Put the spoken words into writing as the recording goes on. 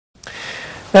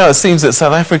Now, it seems that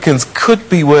South Africans could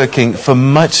be working for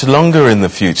much longer in the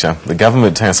future. The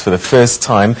government has, for the first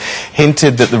time,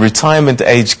 hinted that the retirement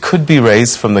age could be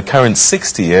raised from the current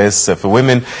 60 years for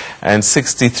women and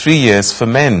 63 years for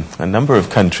men. A number of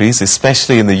countries,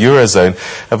 especially in the Eurozone,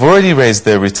 have already raised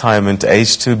their retirement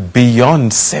age to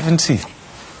beyond 70.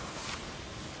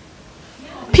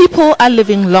 People are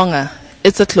living longer.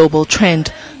 It's a global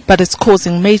trend, but it's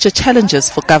causing major challenges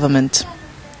for government.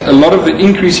 A lot of the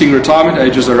increasing retirement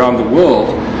ages around the world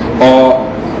are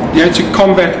to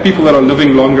combat people that are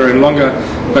living longer and longer,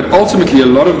 but ultimately a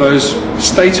lot of those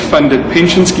state-funded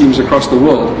pension schemes across the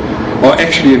world are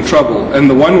actually in trouble, and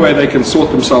the one way they can sort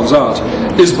themselves out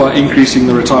is by increasing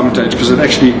the retirement age, because it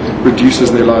actually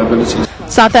reduces their liabilities.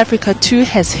 South Africa too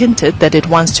has hinted that it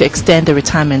wants to extend the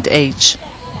retirement age.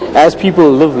 As people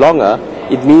live longer,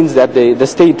 it means that the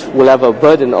state will have a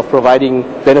burden of providing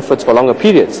benefits for longer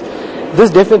periods. This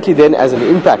definitely then has an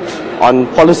impact on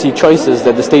policy choices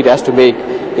that the state has to make,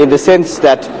 in the sense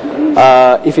that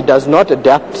if it does not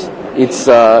adapt its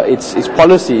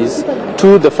policies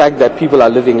to the fact that people are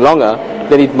living longer,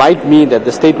 then it might mean that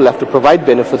the state will have to provide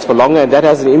benefits for longer, and that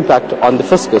has an impact on the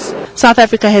fiscus. South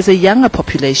Africa has a younger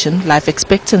population. Life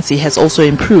expectancy has also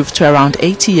improved to around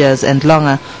 80 years and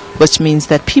longer, which means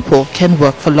that people can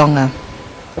work for longer.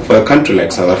 For a country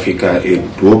like South Africa,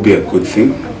 it will be a good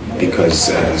thing, because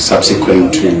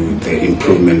subsequent to the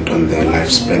improvement on the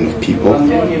lifespan of people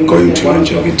going to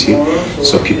longevity,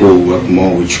 so people will work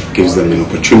more, which gives them an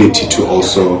opportunity to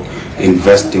also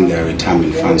invest in their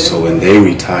retirement funds, so when they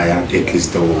retire, at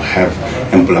least they will have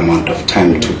ample amount of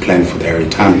time to plan for their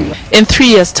retirement. In 3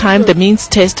 years' time, the means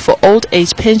test for old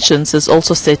age pensions is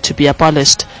also said to be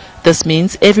abolished. This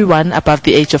means everyone above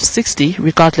the age of 60,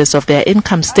 regardless of their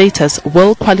income status,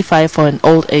 will qualify for an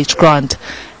old age grant.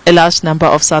 A large number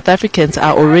of South Africans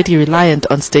are already reliant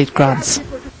on state grants.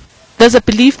 There's a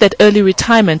belief that early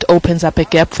retirement opens up a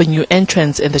gap for new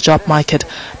entrants in the job market,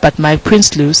 but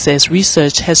Prinsloo says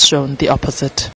research has shown the opposite.